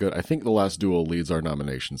indeed very good. I think The Last Duel leads our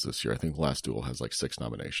nominations this year. I think The Last Duel has like 6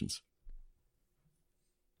 nominations.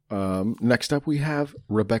 Next up, we have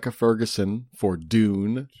Rebecca Ferguson for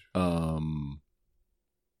Dune.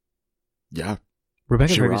 Yeah.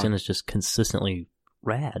 Rebecca She Ferguson rocked. is just consistently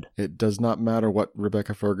Rad. It does not matter what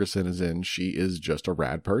Rebecca Ferguson is in. She is just a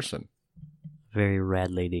rad person. Very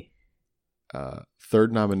rad lady.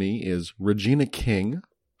 Third nominee is Regina King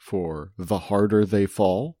for The Harder They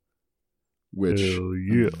Fall, which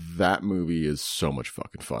that movie is so much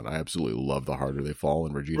fucking fun. I absolutely love The Harder They Fall,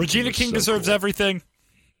 and Regina King so deserves cool. everything.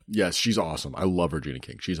 Yes, she's awesome. I love Regina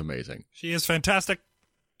King. She's amazing. She is fantastic.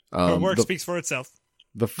 Her work speaks for itself.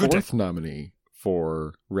 The fourth nominee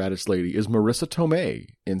for Raddest Lady is Marissa Tomei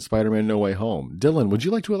in Spider-Man No Way Home. Dylan, would you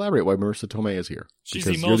like to elaborate why Marissa Tomei is here? She's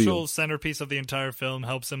the emotional centerpiece of the entire film,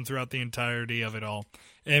 helps him throughout the entirety of it all.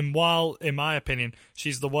 And while, in my opinion,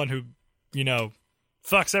 she's the one who,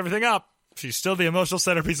 fucks everything up, she's still the emotional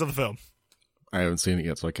centerpiece of the film. I haven't seen it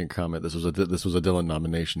yet, so I can't comment. This was a Dylan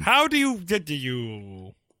nomination. How do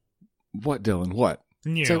you... What, Dylan? What?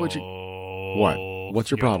 Say what you... What?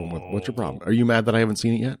 What's your problem with? What's your problem? Are you mad that I haven't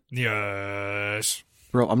seen it yet? Yes.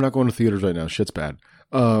 Bro, I'm not going to theaters right now. Shit's bad.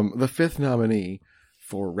 The fifth nominee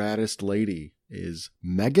for Raddest Lady is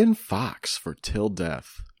Megan Fox for Till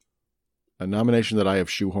Death. A nomination that I have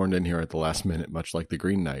shoehorned in here at the last minute, much like The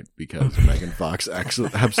Green Knight, because Megan Fox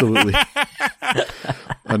absolutely...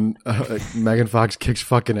 Megan Fox kicks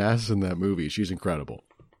fucking ass in that movie. She's incredible.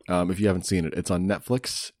 If you haven't seen it, it's on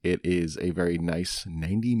Netflix. It is a very nice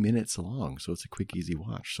 90 minutes long, so it's a quick, easy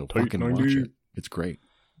watch. So fucking watch it. It's great.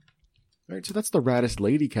 All right, so that's the Raddest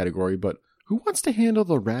Lady category, but who wants to handle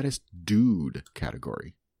the Raddest Dude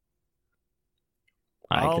category?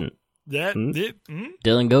 I can.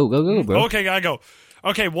 Dylan, go, bro. Okay, I go.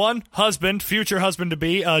 Okay, one, future husband to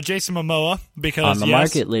be, Jason Momoa, because on the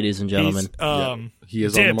market, ladies and gentlemen. He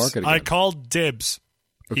is dibs. on the market again. I called dibs.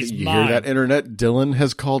 Okay, He's you mine. hear that, Internet? Dylan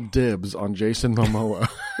has called dibs on Jason Momoa.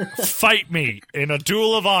 Fight me in a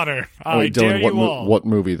duel of honor. Wait, dare Dylan, you all. what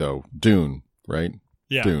movie, though? Dune, right?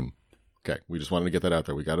 Yeah. Dune. Okay, we just wanted to get that out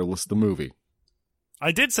there. We got to list the movie.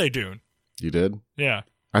 I did say Dune. You did? Yeah.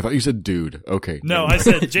 I thought you said dude. Okay. No, I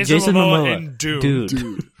said Jason Momoa in Dune.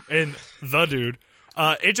 Dude. In The Dude.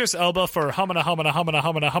 Idris Elba for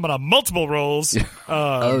humana multiple roles.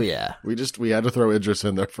 Oh, yeah. We had to throw Idris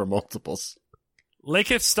in there for multiples.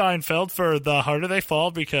 Lakeith Steinfeld for The Harder They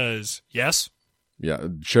Fall because, yes. Yeah,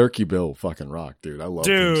 Cherokee Bill fucking rock, dude. I love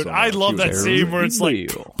him so much. I love that scene where it's like,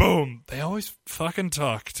 real. boom. They always fucking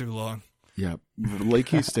talk too long. Yeah,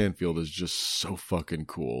 Lakeith Stanfield is just so fucking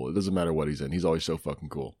cool. It doesn't matter what he's in. He's always so fucking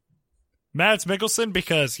cool. Mads Mikkelsen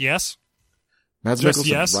because, yes. Mads Just Mikkelsen,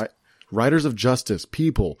 yes. Riders of Justice.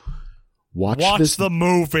 People, watch the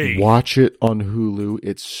movie. Watch it on Hulu.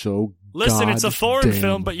 It's so Listen, it's a foreign goddamn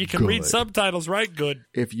film, but you can read good. subtitles, right? Good.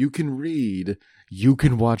 If you can read, you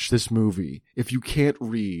can watch this movie. If you can't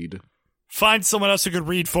read, Find someone else who could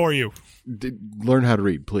read for you. learn how to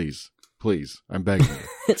read, please. Please, I'm begging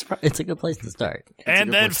you. It's a good place to start.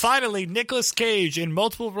 And then finally, Nicolas Cage in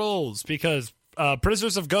multiple roles because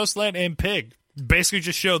Prisoners of Ghostland and Pig basically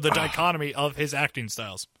just show the dichotomy of his acting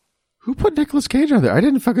styles. Who put Nicolas Cage on there? I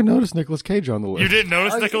didn't fucking notice Nicolas Cage on the list. You didn't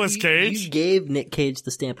notice Nicolas Cage? You gave Nick Cage the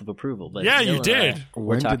stamp of approval, but Yeah, you Dylan and did. I were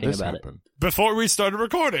When did talking this about happen? Before we started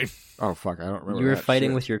recording. Oh fuck, I don't remember. You were that fighting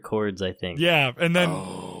shit. with your chords, I think. Yeah, and then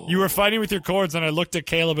you were fighting with your chords, and I looked at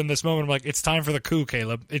Caleb in this moment. I'm like, it's time for the coup,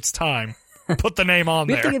 Caleb. It's time. Put the name on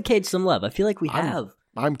We have to there. give Cage some love. I feel like we have.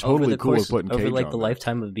 I'm Over totally the cool course, with putting over Cage like on the there.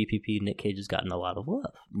 lifetime of BPP, Nick Cage has gotten a lot of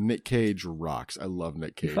love. Nick Cage rocks. I love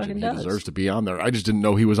Nick Cage, fucking and he does. deserves to be on there. I just didn't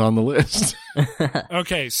know he was on the list.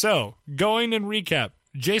 Okay, so going and recap.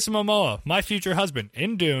 Jason Momoa, my future husband,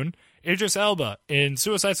 in Dune. Idris Elba in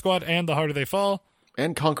Suicide Squad and The Harder They Fall.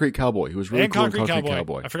 And Concrete Cowboy, who was really And cool Concrete in Concrete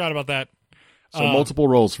Cowboy. Cowboy. I forgot about that. So multiple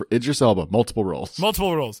roles for Idris Elba. Multiple roles.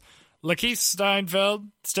 Multiple roles. Lakeith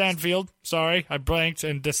Stanfield, sorry, I blanked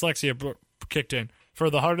and dyslexia kicked in. For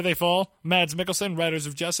The Harder They Fall, Mads Mikkelsen, Riders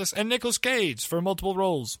of Justice, and Nicolas Cage for multiple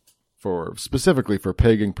roles. Specifically for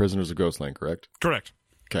Pegging Prisoners of Ghostland, correct? Correct.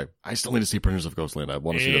 Okay. I still need to see Prisoners of Ghostland. I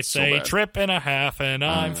want to see that It's so a bad. trip and a half, and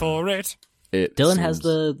I'm for it. Dylan has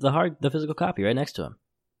the physical copy right next to him.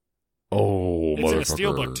 Oh, It's in a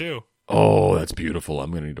motherfucker. steelbook, too. Oh, that's beautiful.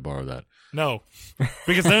 I'm going to need to borrow that. No.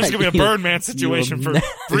 Because then it's going to be a Birdman situation for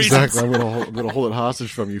reasons. Exactly. I'm going to hold it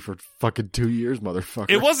hostage from you for fucking 2 years, motherfucker.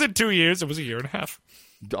 It wasn't 2 years. It was a year and a half.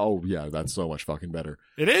 Oh, yeah. That's so much fucking better.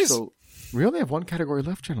 It is. So, we only have one category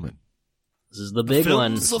left, gentlemen. This is the big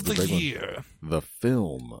one. Films of the big one. year. The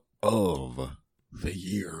film of the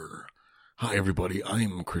year. Hi, everybody.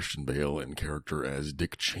 I'm Christian Bale in character as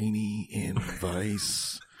Dick Cheney in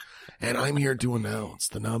Vice. And I'm here to announce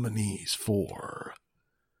the nominees for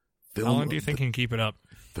film How long do you of think you can keep it up?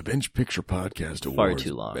 the Bench Picture Podcast Far Awards.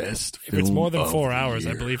 too long. Best If it's film more than of 4 the hours,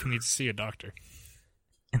 I year. believe he needs to see a doctor.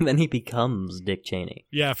 And then he becomes Dick Cheney.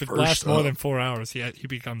 Yeah, if it First lasts more up. than 4 hours, he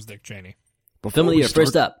becomes Dick Cheney. Film of the year,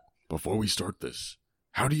 first up. Before we start this,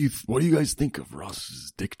 what do you guys think of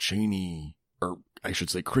Ross's Dick Cheney, or I should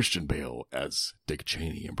say Christian Bale as Dick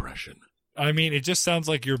Cheney impression? I mean, it just sounds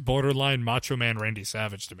like your borderline Macho Man Randy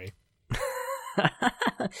Savage to me.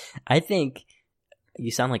 I think you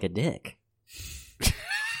sound like a dick.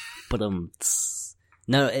 But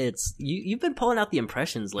no, it's you've been pulling out the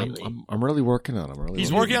impressions lately. I'm really working on him.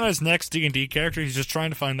 He's working on his next D&D character. He's just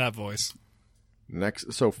trying to find that voice.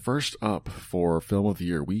 So first up for Film of the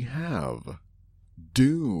Year, we have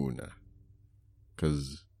Dune.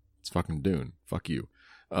 Because it's fucking Dune. Fuck you.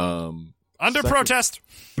 Under protest!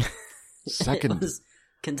 Second. It was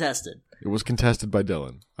contested. It was contested by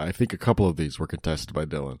Dylan. I think a couple of these were contested by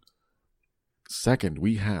Dylan. Second,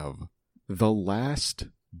 we have The Last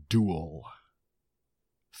Duel.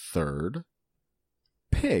 Third,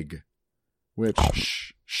 Pig,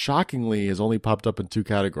 which shockingly has only popped up in 2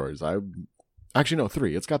 categories. Actually, no,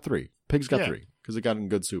 3. It's got 3. Pig's got 3 because it got in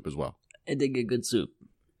Good Soup as well. It did get good soup.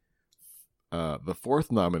 The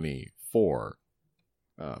fourth nominee for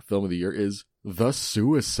Film of the Year is The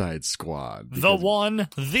Suicide Squad. The one,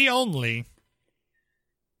 the only.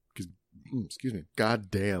 Excuse me.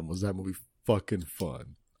 God damn, was that movie fucking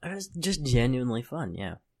fun. It was just genuinely fun,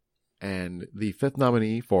 yeah. And the fifth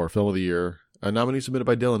nominee for Film of the Year, a nominee submitted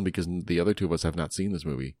by Dylan because the other 2 of us have not seen this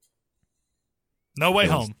movie. No Way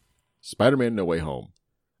Home. Spider-Man No Way Home.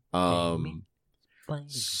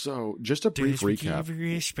 So, just a brief recap.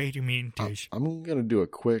 I'm going to do a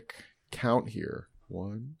quick count here.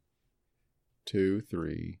 1, 2,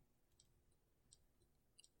 3.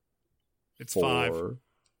 It's 4,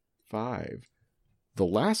 5. The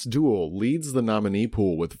Last Duel leads the nominee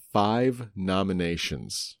pool with 5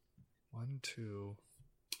 nominations. 1, 2.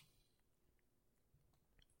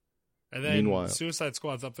 And then Meanwhile, Suicide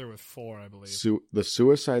Squad's up there with 4, I believe. The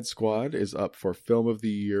Suicide Squad is up for Film of the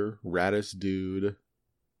Year, Raddest Dude,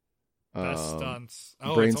 Best Stunts.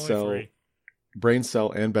 Oh, Brain it's only Cell, 3. Brain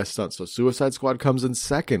Cell, and Best Stunts. So Suicide Squad comes in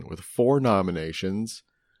second with 4 nominations.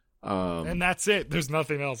 And that's it. There's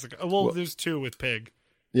nothing else. Well, there's 2 with Pig.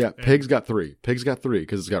 Yeah, Pig's got 3. Pig's got 3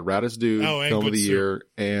 because it's got Raddest Dude, Film of the Year,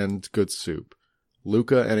 and Good Soup.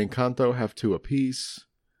 Luca and Encanto have 2 apiece.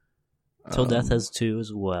 Till Death has 2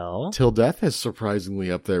 as well. Till Death is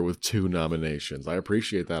surprisingly up there with 2 nominations. I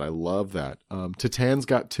appreciate that. I love that. Titan's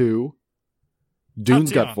got 2.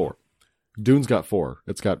 Dune's got 4. Dune's got 4.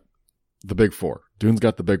 It's got the big 4. Dune's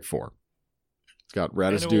got the big 4. It's got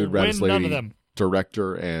Raddest Dude, Raddest Lady,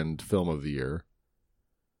 Director, and Film of the Year.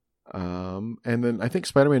 And then I think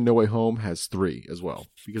Spider-Man No Way Home has 3 as well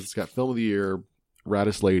because it's got Film of the Year,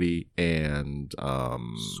 Raddest Lady, and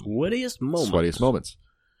Sweatiest Moments.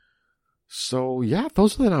 So yeah,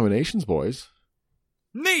 those are the nominations, boys.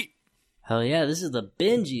 Neat. Hell yeah, this is the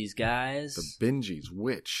Bingies, guys. The Bingies,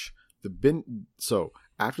 so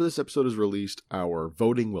after this episode is released, our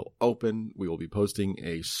voting will open. We will be posting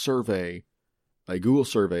a survey, a Google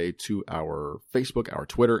survey to our Facebook, our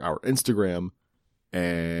Twitter, our Instagram,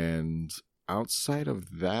 and outside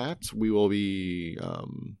of that, we will be,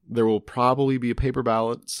 there will probably be a paper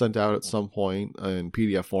ballot sent out at some point in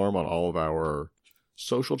PDF form on all of our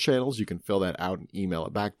social channels. You can fill that out and email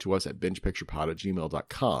it back to us at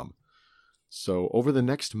bingepicturepod@gmail.com. So over the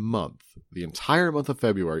next month, the entire month of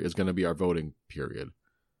February is going to be our voting period.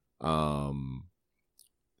 It's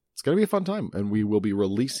going to be a fun time, and we will be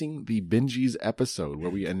releasing the Bingies episode where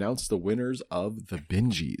we announce the winners of the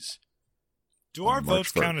Bingies. Do our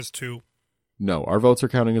votes count as 2? No, our votes are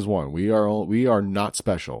counting as 1. We are not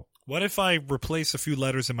special. What if I replace a few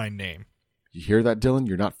letters in my name? You hear that, Dylan?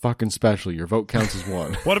 You're not fucking special. Your vote counts as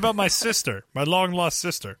 1. What about my sister? My long-lost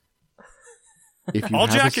sister? If you I'll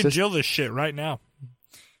have Jack and Jill this shit right now.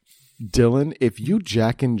 Dylan, if you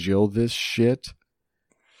Jack and Jill this shit,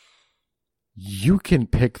 you can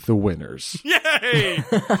pick the winners. Yay!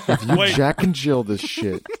 If you Jack and Jill this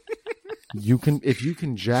shit, you can. If you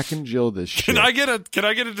can Jack and Jill this shit, Can I get a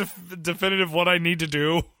definitive what I need to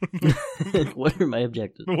do? What are my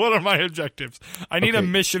objectives? What are my objectives? I need a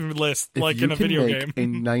mission list, like in a video game. A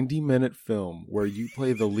 90-minute film where you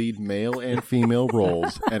play the lead male and female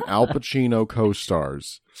roles and Al Pacino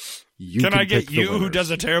co-stars. Can I get you, who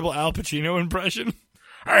does a terrible Al Pacino impression?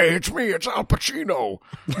 Hey, it's me. It's Al Pacino.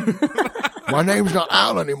 My name's not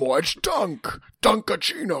Al anymore. It's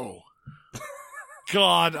Dunkachino.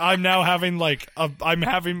 God, I'm now having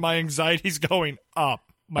my anxiety's going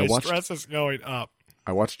up. My stress is going up.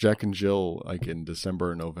 I watched Jack and Jill like in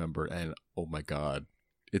December or November, and oh my God,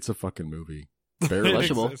 it's a fucking movie. Very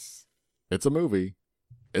watchable. It's a movie.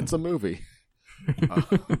 It's a movie.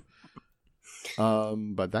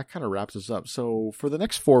 But that kind of wraps us up. So for the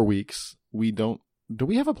next 4 weeks, do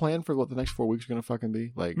we have a plan for what the next 4 weeks are going to fucking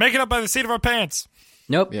be? Like, Make it up by the seat of our pants.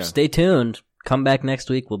 Nope. Yeah. Stay tuned. Come back next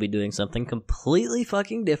week. We'll be doing something completely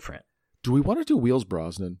fucking different. do we want to do Wheels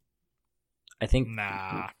Brosnan? I think.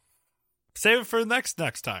 Nah. Save it for next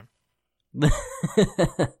time. The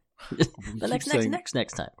next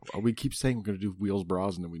time. We keep saying we're going to do Wheels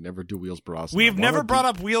Brosnan, and we never do Wheels Brosnan. We've never brought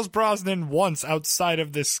up Wheels Brosnan once outside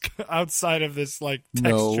of this like text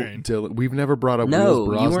No, chain. Dylan, we've never brought up No, Wheels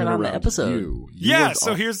Brosnan you weren't on the around episode. You Yeah, were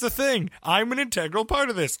so on- here's the thing. I'm an integral part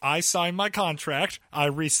of this. I signed my contract. I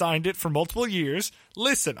re-signed it for multiple years.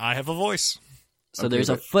 Listen, I have a voice. So Okay, there's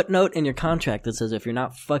a but- footnote in your contract that says if you're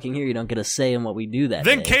not fucking here, you don't get a say in what we do that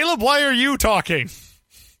Then day. Caleb, why are you talking?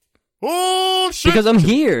 Oh, shit. Because I'm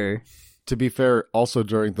here. To be fair, also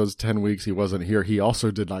during those 10 weeks he wasn't here, he also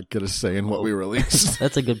did not get a say in what we released.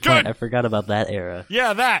 That's a good point. Good. I forgot about that era.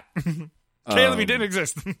 Yeah, that. Caleb, he didn't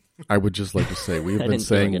exist. I would just like to say we've I been didn't feel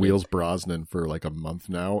saying like it. Wheels Brosnan for like a month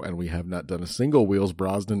now, and we have not done a single Wheels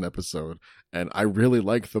Brosnan episode. And I really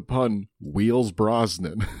like the pun, Wheels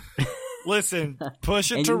Brosnan. Listen,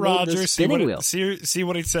 push it And to you made the Roger. See spinning what, wheel. see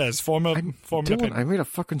what he says. Form an Dylan, opinion. I made a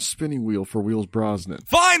fucking spinning wheel for Wheels Brosnan.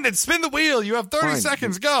 Fine, then spin the wheel. You have 30 Fine.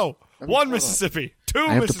 seconds. Go. me 1 pull it Mississippi. 2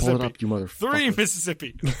 I have to pull Mississippi. it up, you motherfucker. 3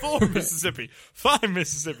 Mississippi. 4 Mississippi. 5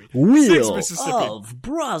 Mississippi. 6 Wheel Mississippi. of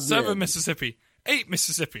Brosnan. 7 Mississippi. 8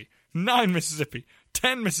 Mississippi. 9 Mississippi.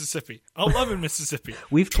 10 Mississippi. 11 Mississippi.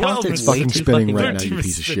 We've 12 counted Mississippi. way Fucking too spinning fucking right much. now, you 13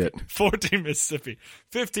 piece of Mississippi, shit. 14 Mississippi,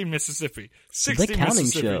 15 Mississippi, 16 Counting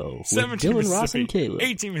Mississippi, Show with 17 Dylan, Ross, Mississippi, and Caleb.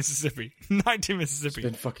 18 Mississippi, 19 Mississippi,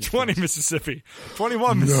 been fucking 20 fast. Mississippi,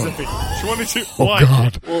 21 Mississippi, 22. Oh, What?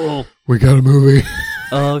 God. Oh, We got a movie.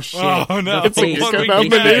 oh shit. Oh, no. The face- What the we got got?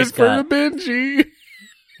 face nominated just for got- the Bingey.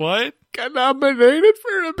 What? Got nominated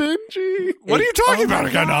for the Bingey. What are you talking Oh about? my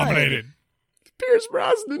I got God. nominated. Pierce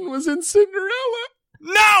Brosnan was in Cinderella.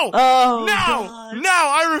 No! Oh, no! God. No!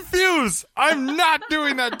 I refuse! I'm not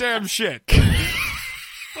doing that damn shit.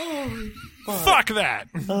 Fuck that.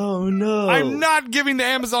 Oh no. I'm not giving the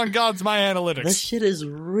Amazon gods my analytics. That shit is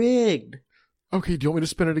rigged. Okay, do you want me to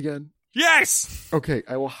spin it again? Yes! Okay,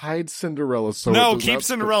 I will hide Cinderella. So No, it does keep not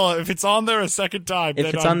spin- Cinderella. If it's on there a second time, If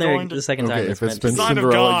then it's I'm on there going to... the second time, Okay, it's if it's meant been to Sign of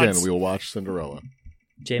Cinderella gods. again, we'll watch Cinderella.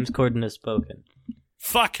 James Corden has spoken.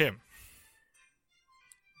 Fuck him.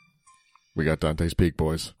 We got Dante's Peak,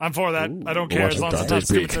 boys. I'm for that. Ooh. I don't We're care as watching long as it's not Dante's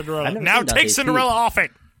stupid Peak. I've Cinderella. never Now seen take Dante's Cinderella Peak. off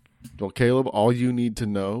it. Well, Caleb, all you need to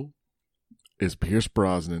know is Pierce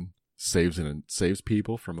Brosnan saves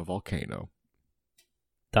people from a volcano.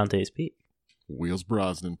 Dante's Peak. Wheels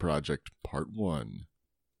Brosnan Project Part 1.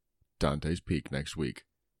 Dante's Peak next week.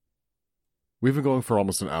 We've been going for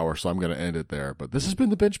almost an hour, so I'm going to end it there. But this has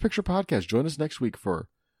been the Bench Picture Podcast. Join us next week for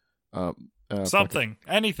Something.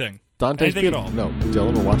 Anything. Dante's Anything Peak. at all. No,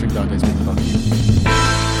 Dylan, we're watching Dante's Peak. Fuck you.